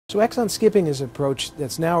So exon skipping is an approach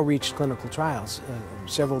that's now reached clinical trials.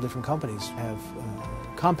 Several different companies have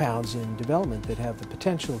compounds in development that have the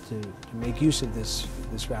potential to make use of this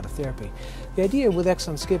route of therapy. The idea with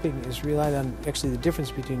exon skipping is relied on actually the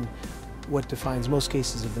difference between what defines most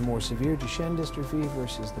cases of the more severe Duchenne dystrophy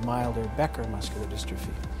versus the milder Becker muscular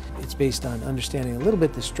dystrophy. It's based on understanding a little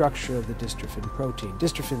bit the structure of the dystrophin protein.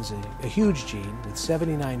 Dystrophin's a huge gene with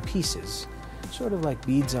 79 pieces, sort of like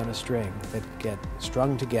beads on a string that get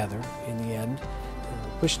strung together in the end,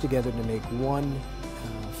 pushed together to make one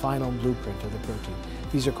final blueprint of the protein.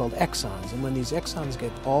 These are called exons, and when these exons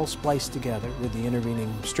get all spliced together with the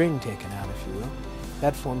intervening string taken out, if you will,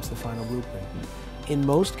 that forms the final blueprint. In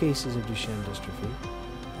most cases of Duchenne dystrophy,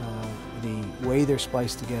 the way they're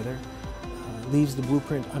spliced together leaves the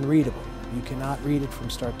blueprint unreadable. You cannot read it from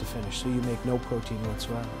start to finish, so you make no protein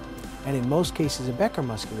whatsoever. And in most cases of Becker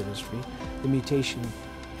muscular dystrophy, the mutation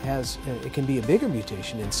it can be a bigger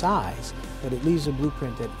mutation in size, but it leaves a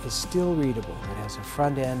blueprint that is still readable. It has a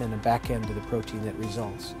front end and a back end to the protein that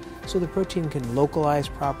results. So the protein can localize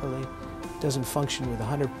properly. It doesn't function with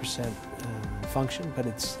 100% function, but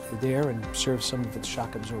it's there and serves some of its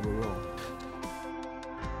shock absorber role.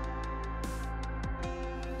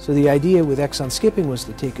 So the idea with exon skipping was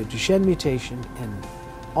to take a Duchenne mutation and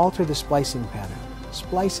alter the splicing pattern.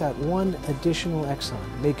 Splice out one additional exon,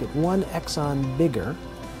 make it one exon bigger,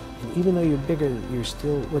 and even though you're bigger,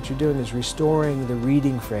 what you're doing is restoring the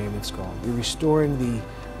reading frame, it's called. You're restoring the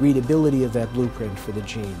readability of that blueprint for the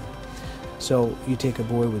gene. So you take a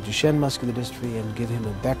boy with Duchenne muscular dystrophy and give him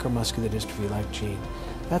a Becker muscular dystrophy-like gene.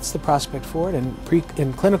 That's the prospect for it,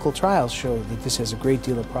 and clinical trials show that this has a great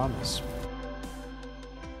deal of promise.